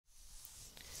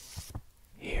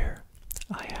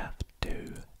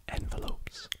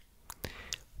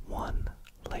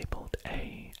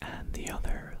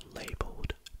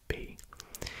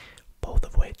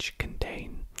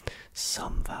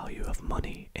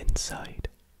money inside.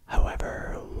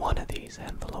 However, one of these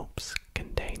envelopes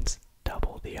contains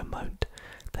double the amount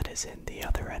that is in the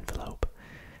other envelope,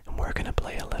 and we're going to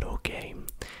play a little game.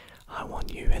 I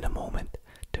want you in a moment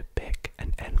to pick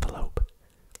an envelope,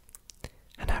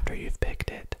 and after you've picked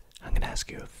it, I'm going to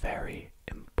ask you a very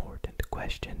important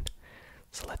question.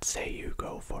 So let's say you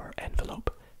go for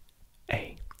envelope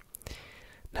A.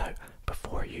 Now,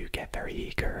 before you get very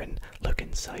eager and look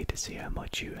inside to see how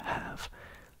much you have,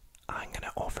 I'm going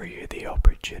to offer you the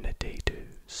opportunity to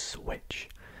switch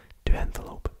to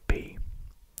envelope B.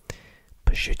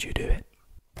 But should you do it?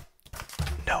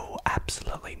 No,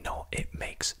 absolutely not. It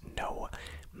makes no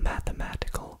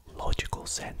mathematical, logical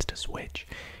sense to switch.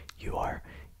 You are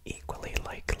equally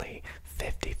likely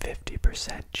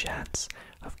 50-50% chance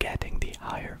of getting the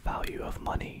higher value of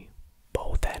money.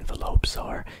 Both envelopes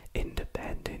are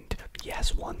independent.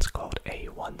 Yes, one's called A,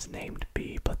 one's named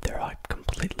B, but they're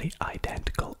completely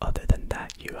identical. Other than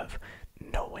that, you have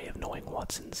no way of knowing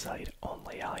what's inside,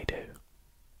 only I do.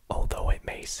 Although it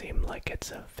may seem like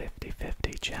it's a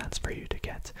 50-50 chance for you to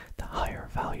get the higher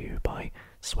value by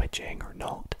switching or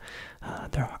not,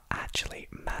 there are actually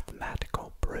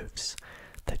mathematical proofs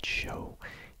that show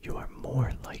you are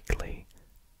more likely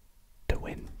to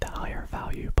win the higher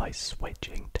value by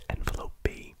switching to envelope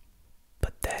B.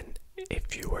 But then,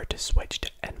 if you were to switch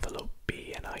to envelope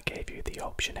B and I gave you the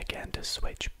option again to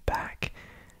switch back,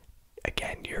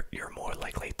 again, you're more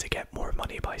likely to get more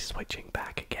money by switching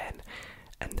back again.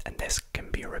 And this can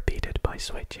be repeated by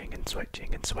switching and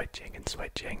switching and switching and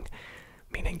switching,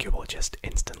 meaning you will just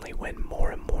instantly win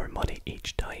more and more money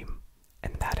each time.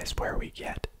 And that is where we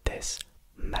get this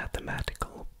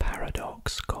mathematical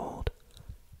paradox called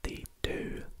the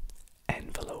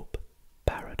two-envelope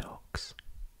paradox.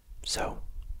 So,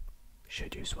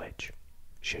 should you switch?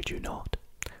 Should you not?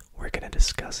 We're going to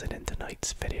discuss it in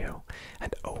tonight's video.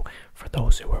 And oh, for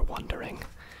those who are wondering,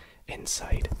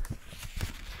 inside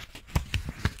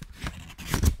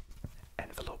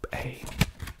envelope A,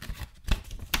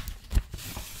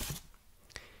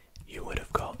 you would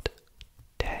have got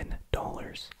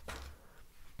 $10.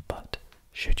 But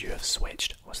should you have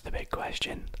switched was the big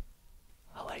question.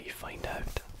 I'll let you find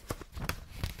out.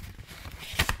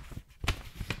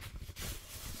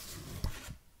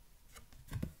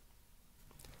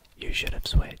 You should have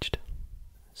switched.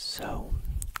 So,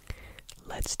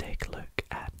 let's take a look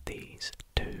at these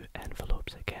two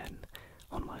envelopes again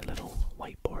on my little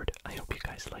whiteboard. I hope you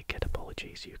guys like it.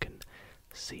 Apologies, you can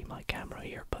see my camera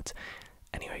here. But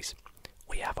anyways,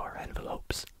 we have our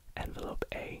envelopes, envelope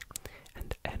A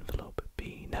and envelope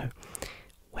B. Now,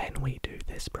 when we do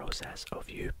this process of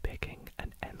you picking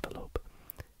an envelope,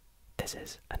 this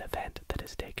is an event that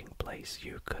is taking place.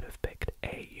 You could have picked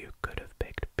A, you could have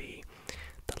picked B.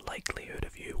 The likelihood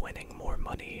of you winning more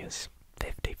money is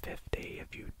 50-50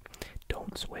 if you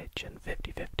don't switch, and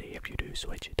 50-50 if you do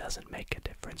switch. It doesn't make a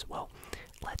difference. Well,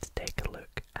 let's take a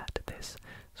look at this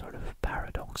sort of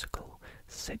paradoxical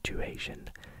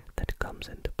situation that comes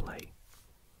into play.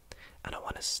 And I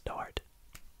want to start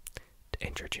to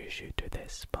introduce you to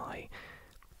this by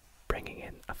bringing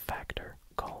in a factor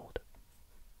called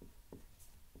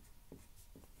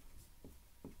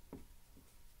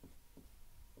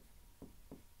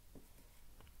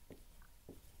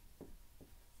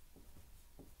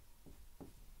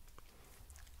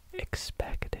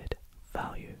expected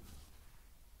value.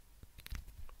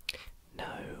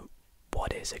 Now,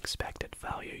 what is expected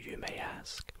value, you may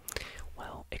ask?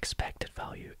 Well, expected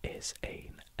value is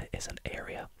an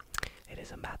area. It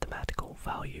is a mathematical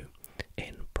value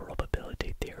in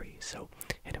probability theory, so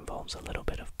it involves a little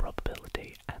bit of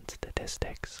probability and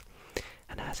statistics.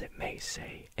 And as it may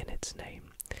say in its name,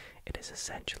 it is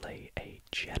essentially a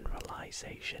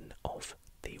generalization of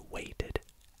the weighted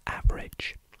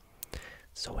average.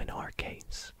 So in our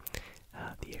case,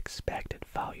 the expected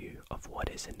value of what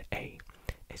is in A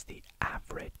is the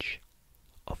average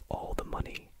of all the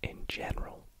money in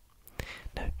general.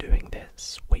 Now, doing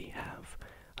this, we have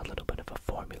a little bit of a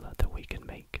formula that we can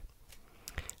make.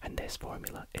 And this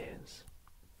formula is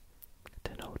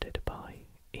denoted by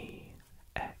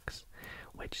EX,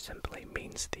 which simply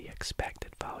means the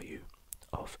expected value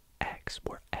of X,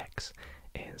 where X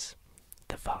is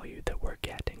the value that we're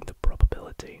getting, the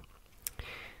probability.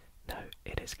 Now,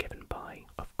 it is given by,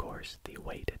 of course, the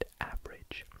weighted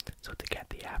average. So to get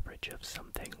the average of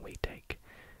something, we take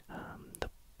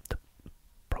the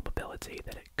probability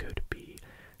that it could be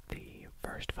the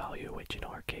first value, which in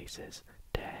our case is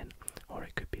 10, or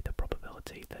it could be the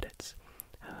probability that it's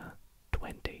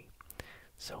 20.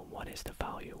 So what is the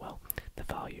value? Well, the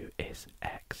value is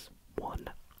x1.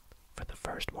 For the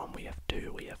first one we have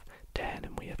 2, we have 10,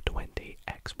 and we have 20,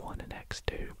 x1 and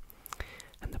x2,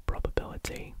 and the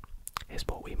probability is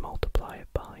what we multiply it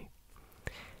by.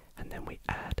 And then we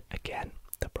add again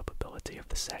the probability of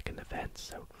the second event.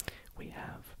 So we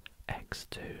have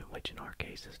x2, which in our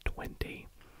case is 20,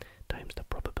 times the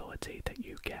probability that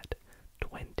you get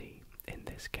 20 in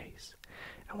this case.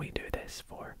 And we do this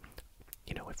for,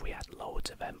 if we had loads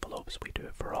of envelopes, we do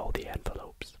it for all the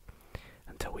envelopes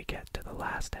until we get to the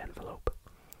last envelope,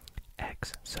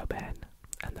 x sub n,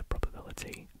 and the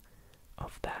probability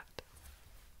of that.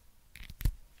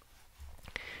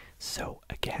 So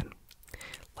again,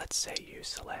 let's say you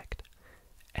select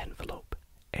envelope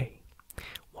A.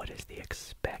 What is the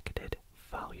expected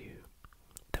value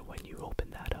that when you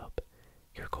open that up,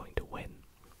 you're going to win?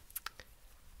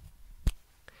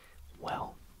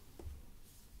 Well,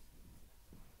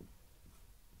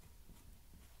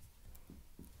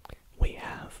 we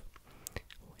have,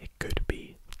 it could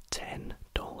be $10,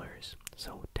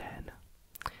 so 10,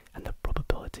 and the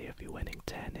probability of you winning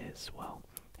 10 is, well,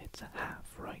 it's a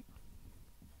half, right?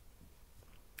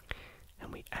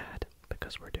 And we add,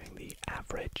 because we're doing the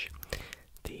average,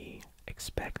 the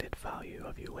expected value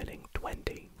of you winning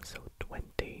 20, so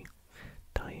 20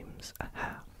 times a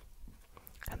half.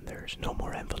 And there's no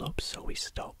more envelopes, so we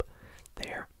stop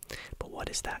there. But what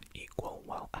does that equal?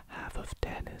 Well, a half of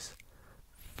 10 is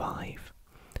 5.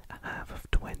 A half of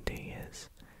 20 is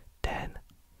 10.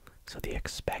 So the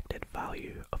expected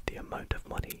value of the amount of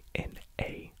money in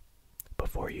A,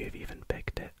 before you've even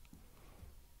picked it,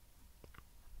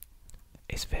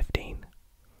 is 15.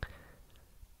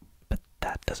 But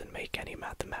that doesn't make any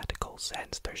mathematical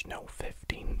sense. There's no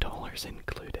 $15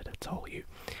 included at all. You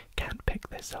can't pick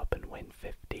this up and win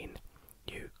 15.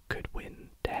 You could win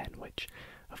 10, which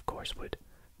of course would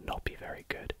not be very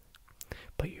good.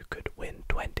 But you could win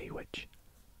 20, which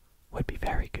would be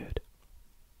very good.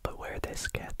 But where this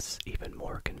gets even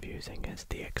more confusing is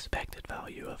the expected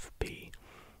value of B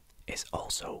is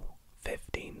also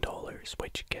 $15,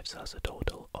 which gives us a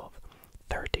total of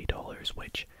 $30,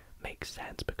 which makes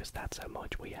sense because that's how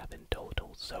much we have in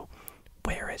total. So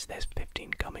where is this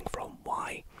 15 coming from?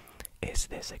 Why is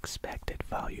this expected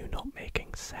value not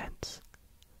making sense?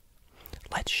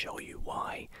 Let's show you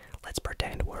why. Let's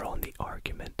pretend we're on the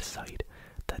argument side,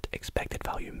 that expected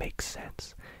value makes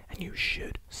sense and you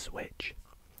should switch.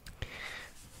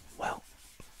 Well,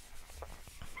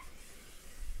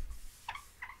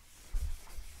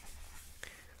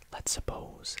 let's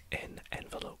suppose in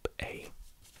envelope A,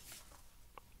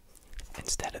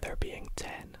 instead of there being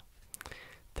 10,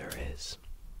 there is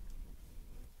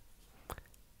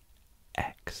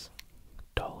X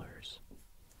dollars.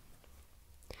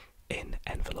 In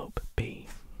envelope B,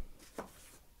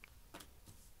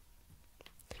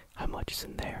 how much is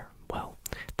in there? Well,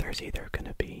 there's either going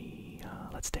to be,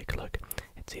 let's take a look,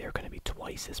 it's either going to be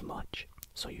twice as much,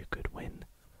 so you could win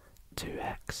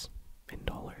 2x in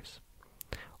dollars,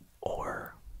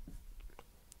 or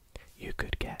you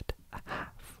could get a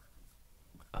half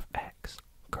of x,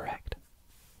 correct?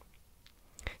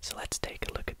 So let's take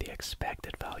a look at the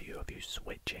expected value of you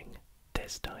switching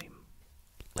this time.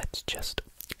 Let's just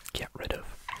get rid of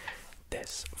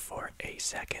this for a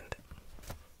second.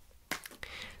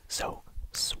 So,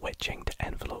 switching to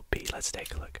envelope B, let's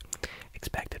take a look.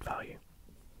 Expected value.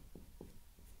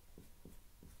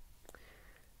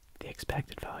 The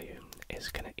expected value is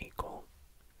going to equal,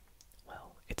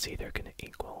 well, it's either going to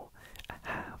equal a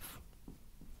half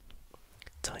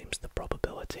times the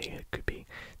probability. It could be,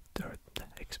 or the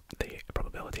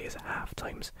probability is a half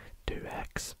times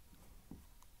 2x.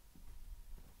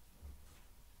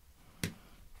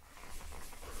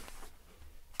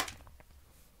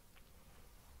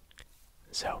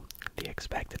 So, the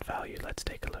expected value, let's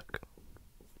take a look.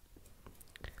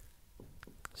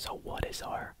 So what is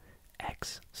our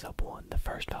x sub 1? The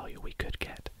first value we could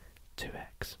get,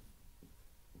 2x.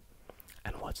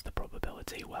 And what's the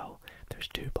probability? Well, there's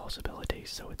two possibilities,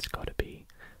 so it's got to be,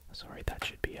 sorry, that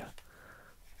should be a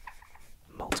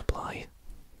multiply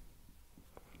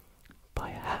by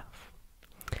a half.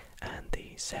 And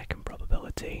the second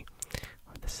probability,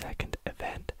 or the second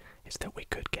event, is that we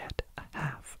could get a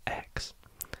half x.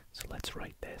 So let's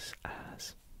write this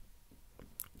as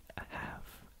a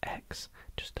half x,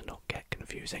 just to not get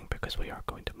confusing, because we are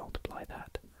going to multiply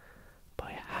that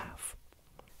by a half.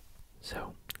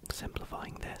 So,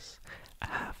 simplifying this, a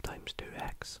half times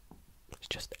 2x is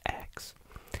just x,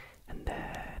 and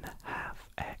then a half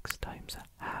x times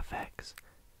a half x,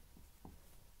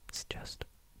 it's just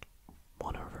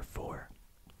 1 over 4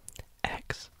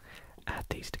 x. Add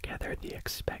these together, the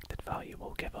expected value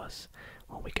will give us,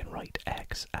 well, we can write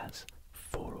x as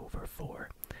 4 over 4,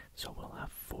 so we'll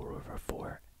have 4 over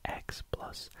 4 x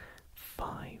plus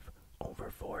 5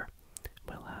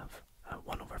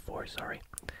 4, sorry,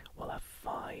 we'll have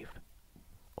 5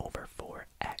 over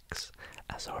 4x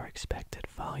as our expected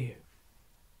value.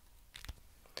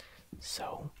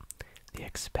 So, the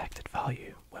expected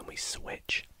value when we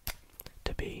switch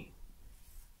to b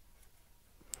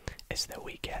is that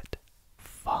we get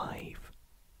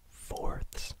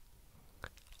 5/4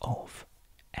 of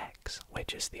x,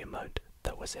 which is the amount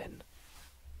that was in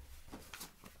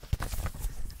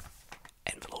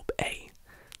envelope A.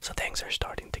 So things are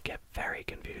starting to get very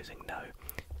confusing now.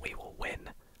 We will win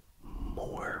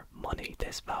more money.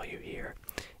 This value here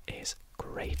is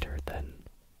greater than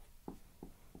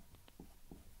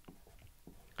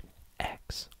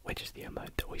x, which is the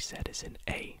amount that we said is in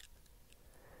A.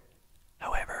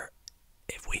 However,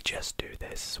 if we just do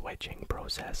this switching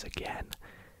process again,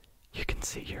 you can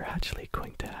see you're actually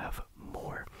going to have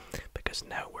more, because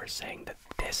now we're saying that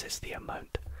this is the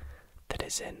amount that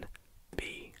is in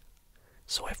B.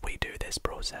 So if we do this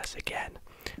process again,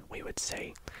 we would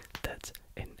say that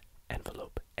in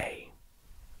envelope A,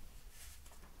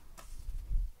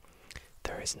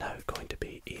 there is now going to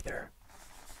be either,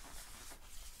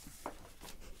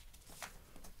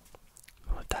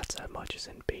 well, that's how much is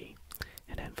in B.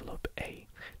 In envelope A,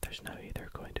 there's now either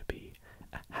going to be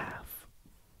a half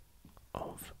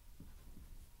of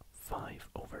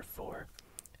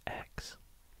 5/4x,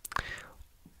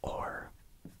 or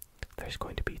there's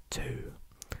going to be 2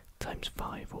 times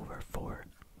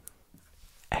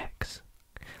 5/4x.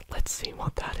 Let's see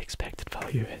what that expected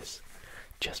value is,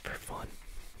 just for fun.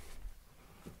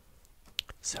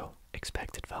 So,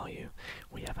 expected value,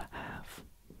 we have a half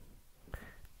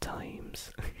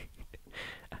times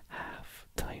a half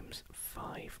times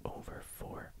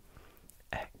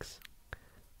 5/4x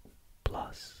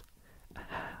plus a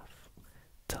half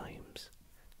times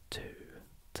 2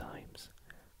 times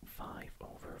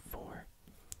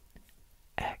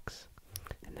 5/4x.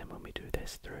 And then when we do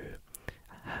this through,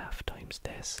 a half times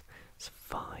this is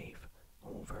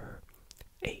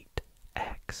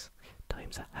 5/8x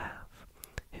times a half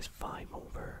is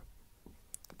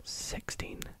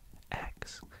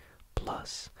 5/16x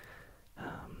plus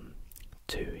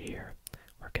 2 here.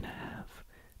 We're going to have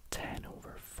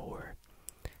 10/4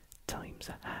 times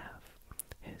a half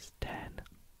is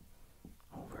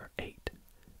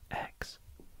 10/8x,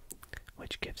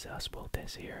 which gives us, well,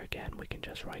 this here again we can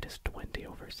just write as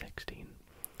 20/16.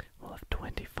 We'll have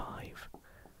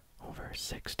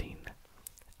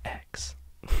 25/16x,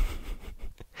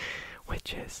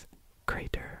 which is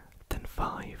greater than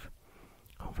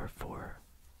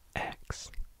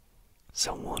 5/4x.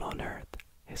 So what on earth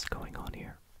is going on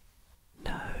here?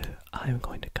 Now, I'm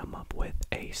going to come up with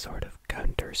a sort of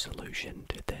counter solution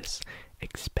to this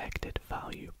expected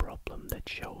value problem that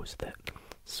shows that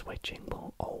switching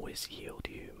will always yield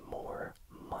you more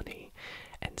money,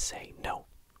 and say no,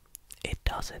 it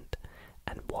doesn't.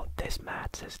 And what this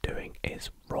maths is doing is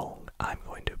wrong. I'm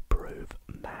going to prove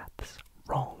maths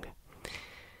wrong.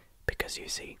 Because you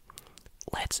see,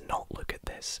 let's not look at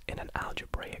this in an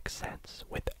algebraic sense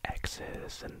with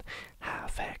x's and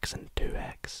half x and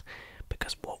 2x,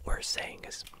 because what we're saying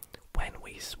is when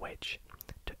we switch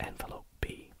to envelope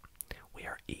B, we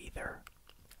are either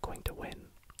going to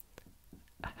win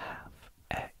a half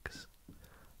x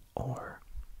or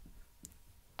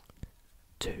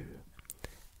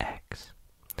 2x.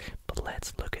 But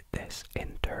let's look at this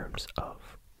in terms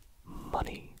of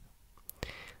money,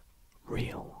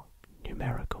 real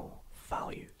numerical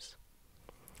values.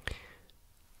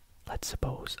 Let's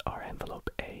suppose our envelope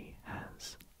A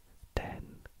has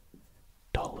 $10,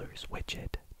 which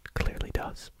it clearly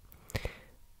does.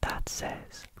 That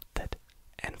says that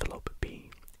envelope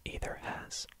B either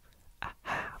has a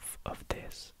half of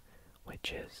this,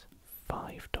 which is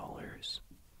 $5,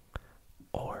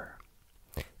 or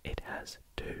it has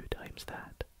 2 times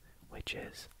that, which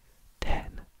is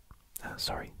 10.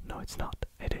 Sorry, no, it's not.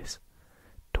 It is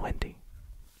 20.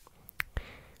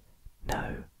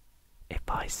 Now, if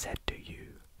I said to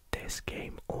you, this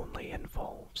game only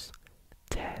involves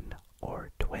 10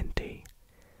 or 20,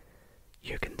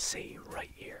 you can see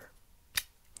right here,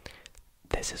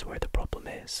 this is where the problem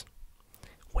is.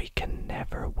 We can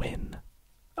never win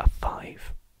a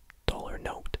 $5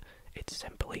 note. It's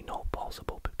simply not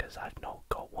possible because I've not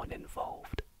got one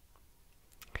involved.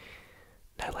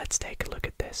 Now let's take a look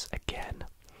at this again,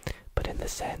 but in the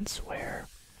sense where,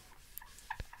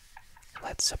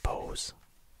 let's suppose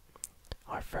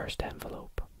our first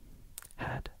envelope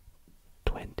had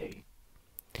 20.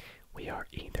 We are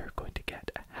either going to get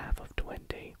a half of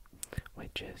 20,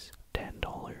 which is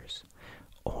 $10,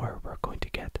 or we're going to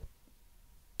get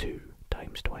 2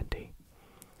 times 20,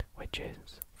 which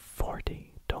is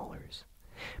 $40.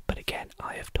 But again,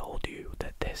 I have told you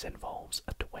that this involves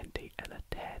a 20 and a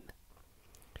 10.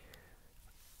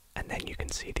 And then you can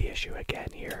see the issue again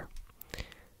here.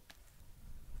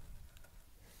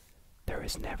 There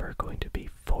is never going to be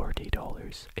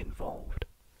 $40 involved.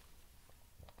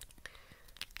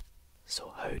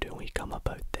 So how do we come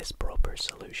about this proper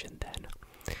solution then?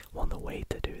 Well, the way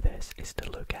to do this is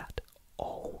to look at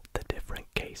all the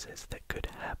different cases that could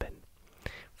happen.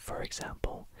 For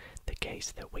example, the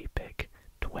case that we pick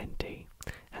 20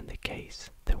 and the case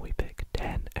that we pick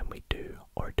 10 and we do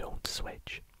or don't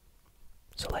switch.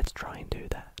 So let's try and do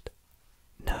that.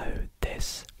 Now,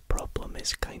 this problem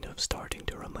is kind of starting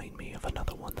to remind me of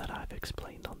another one that I've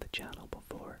explained on the channel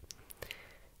before.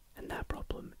 And that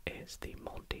problem is the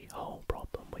Monty Hall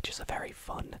problem, which is a very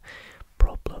fun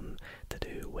problem to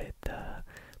do with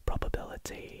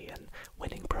probability and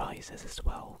winning prizes as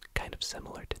well, kind of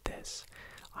similar to this.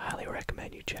 I highly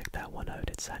recommend you check that one out.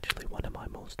 It's actually one of my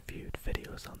most viewed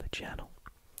videos on the channel.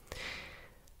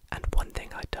 And one thing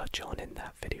I touch on in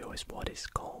that video is what is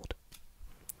called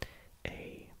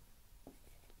a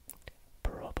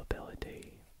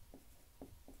probability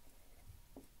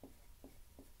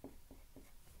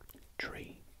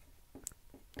tree.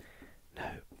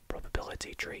 Now,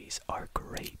 probability trees are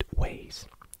great ways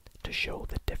to show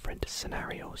the different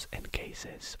scenarios and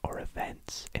cases, or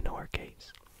events in our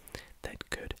case, that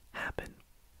could happen.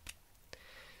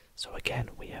 So again,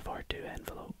 we have our two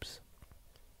envelopes.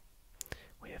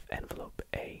 We have envelope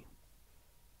A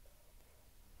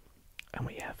and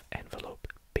we have envelope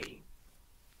B.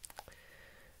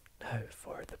 Now,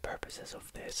 for the purposes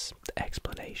of this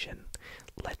explanation,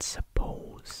 let's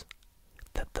suppose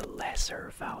that the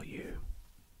lesser value,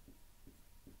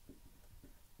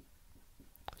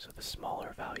 so the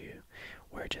smaller value,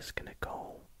 we're just going to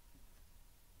call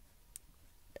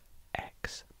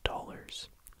X dollars,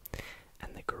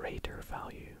 and the greater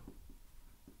value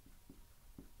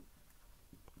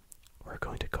we're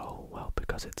going to call, well,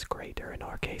 because it's greater, in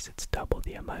our case it's double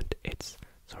the amount, it's,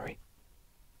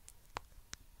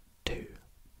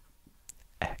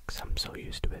 2x. I'm so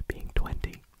used to it being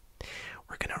 20.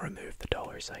 We're going to remove the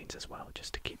dollar signs as well,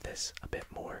 just to keep this a bit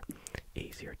more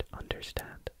easier to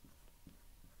understand.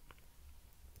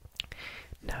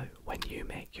 Now, when you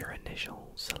make your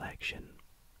initial selection,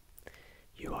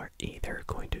 you are either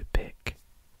going to pick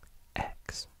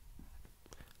X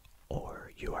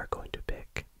or you are going to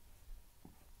pick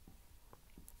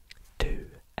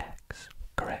 2x,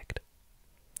 correct?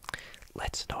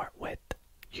 Let's start with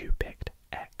you picked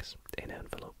X in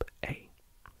envelope A.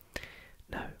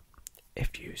 Now,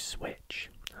 if you switch,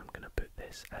 I'm going to put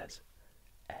this as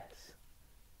S.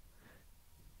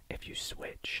 If you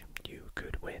switch, you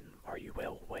could win, or you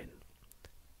will win,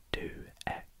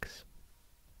 2x.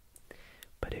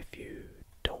 But if you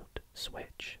don't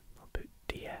switch, I'll put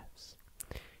DS,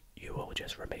 you will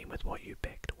just remain with what you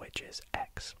picked, which is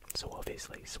X. So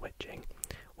obviously switching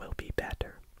will be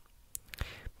better.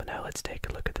 But now let's take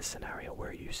a look at the scenario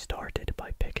where you started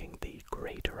by picking the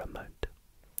greater amount,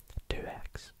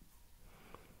 2x.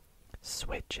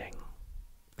 Switching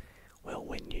will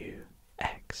win you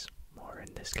X, or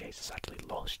in this case it's actually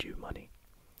lost you money.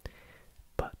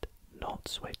 But not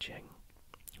switching,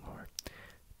 or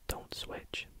don't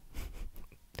switch,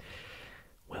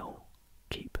 will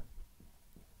keep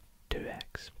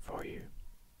 2x for you.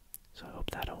 So I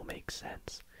hope that all makes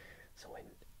sense. So in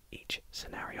each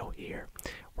scenario here,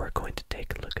 we're going to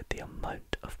take a look at the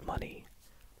amount of money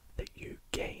that you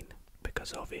gain,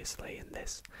 because obviously in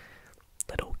this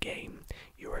little game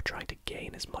you are trying to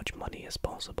gain as much money as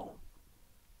possible.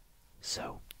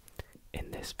 So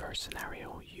in this first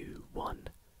scenario you won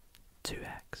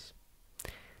 2x,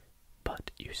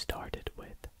 but you started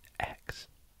with X.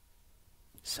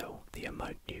 So the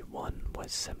amount you won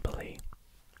was simply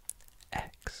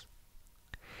X.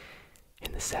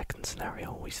 In the second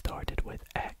scenario, we started with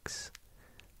X,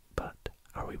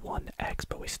 we won X,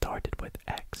 but we started with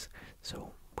X,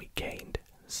 so we gained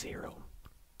 0.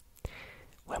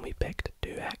 When we picked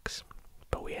 2x,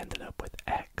 but we ended up with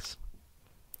X,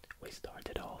 we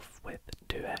started off with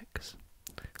 2x,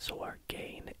 so our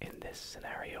gain in this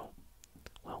scenario,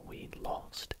 well, we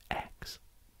lost X.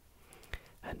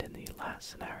 And in the last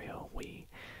scenario, we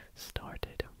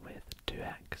started with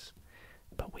 2x,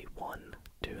 but we won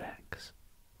 2x.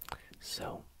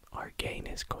 So our gain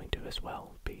is going to as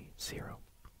well be 0.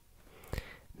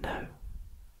 Now,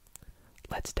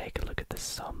 let's take a look at the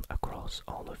sum across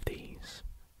all of these.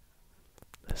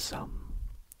 The sum.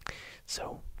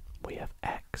 So we have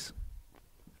x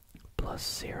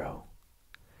plus 0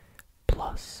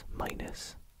 plus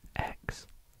minus x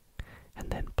and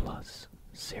then plus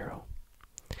 0.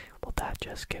 Well, that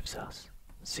just gives us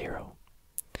 0.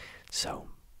 So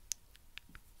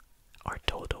our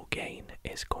total gain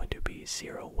is going to be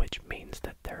 0, which means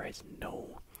that there is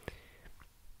no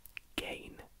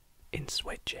gain in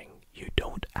switching. You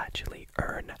don't actually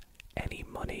earn any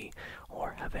money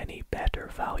or have any better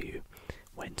value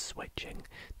when switching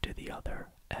to the other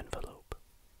envelope.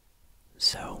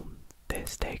 So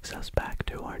this takes us back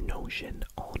to our notion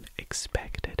on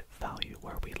expected value,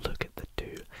 where we look at the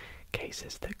two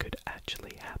cases that could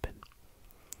actually happen.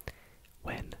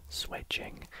 When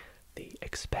switching, the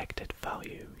expected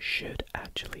value should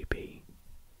actually be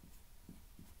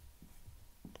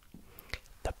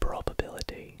the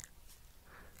probability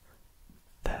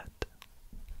that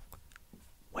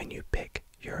when you pick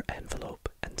your envelope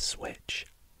and switch,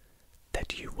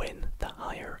 that you win the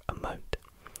higher amount.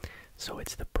 So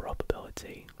it's the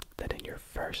probability that in your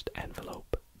first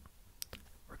envelope,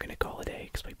 we're going to call it A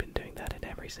because we've been doing that in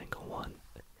every single one,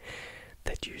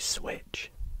 that you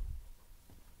switch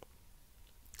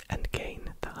and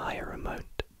gain the higher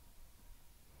amount.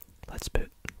 Let's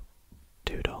put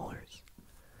 $2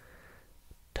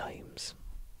 times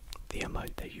the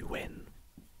amount that you win,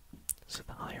 so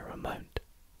the higher amount,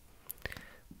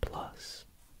 plus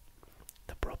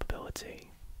the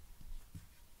probability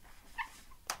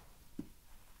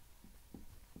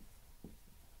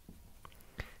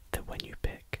that when you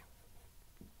pick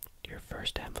your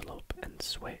first envelope and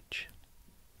switch,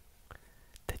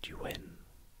 that you win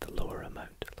the lower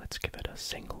amount. Let's give it a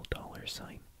single dollar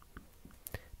sign,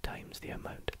 times the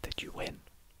amount that you win.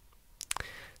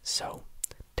 So,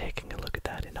 taking a look at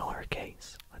that in our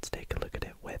case, let's take a look at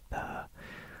it with,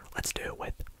 let's do it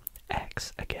with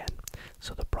X again.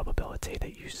 So the probability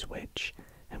that you switch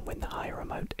and win the higher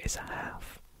amount is a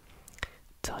half,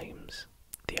 times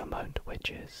the amount, which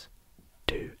is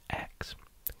 2x,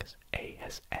 because A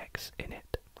has X in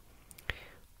it,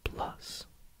 plus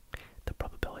the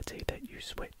probability that you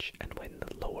switch and win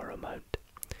the lower amount,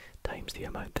 times the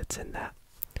amount that's in that,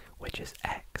 which is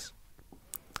X.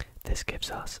 This gives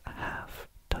us a half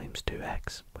times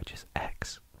 2x, which is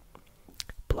X,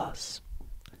 plus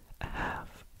a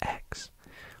half X,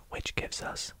 which gives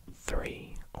us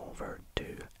 3 over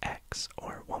 2x,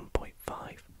 or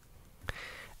 1.5.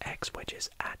 X, which is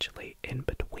actually in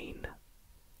between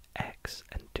X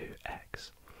and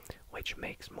 2x, which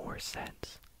makes more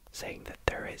sense, saying that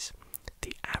there is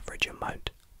the average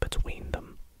amount between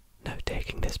them. Now,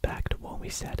 taking this back to what we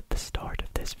said at the start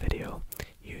of this video,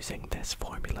 using this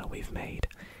formula we've made,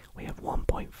 we have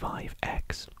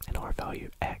 1.5x, and our value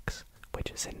X,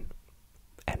 which is in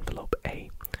envelope A,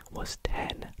 was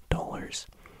 $10.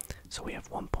 So we have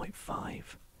 1.5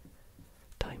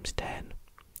 times 10,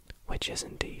 which is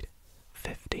indeed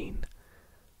 15,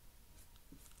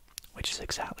 which is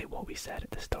exactly what we said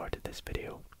at the start of this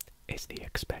video, is the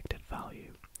expected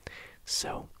value.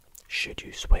 So, should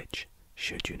you switch?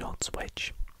 Should you not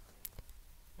switch?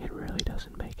 It really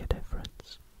doesn't make a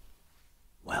difference.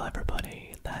 Well,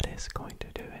 everybody, that is going to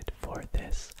do it for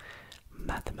this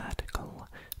mathematical,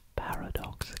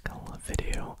 paradoxical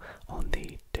video on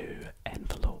the two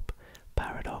envelope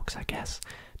paradox. I guess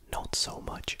not so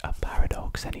much a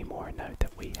paradox anymore now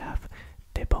that we have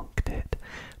debunked it,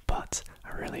 but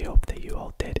I really hope that you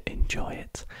all did enjoy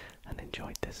it and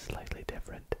enjoyed this slightly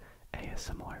different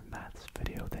ASMR maths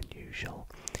video than usual.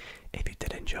 If you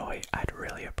did enjoy, I'd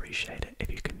really appreciate it if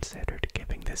you considered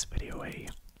giving this video a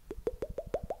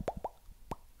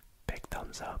big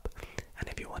thumbs up, and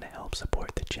if you want to help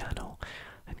support the channel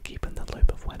and keep in the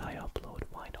loop of when I upload,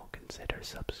 why not consider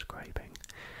subscribing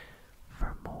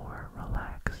for more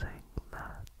relaxing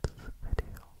maths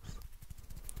videos.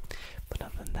 But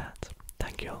other than that,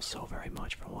 thank you all so very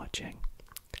much for watching.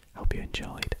 Hope you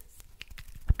enjoyed,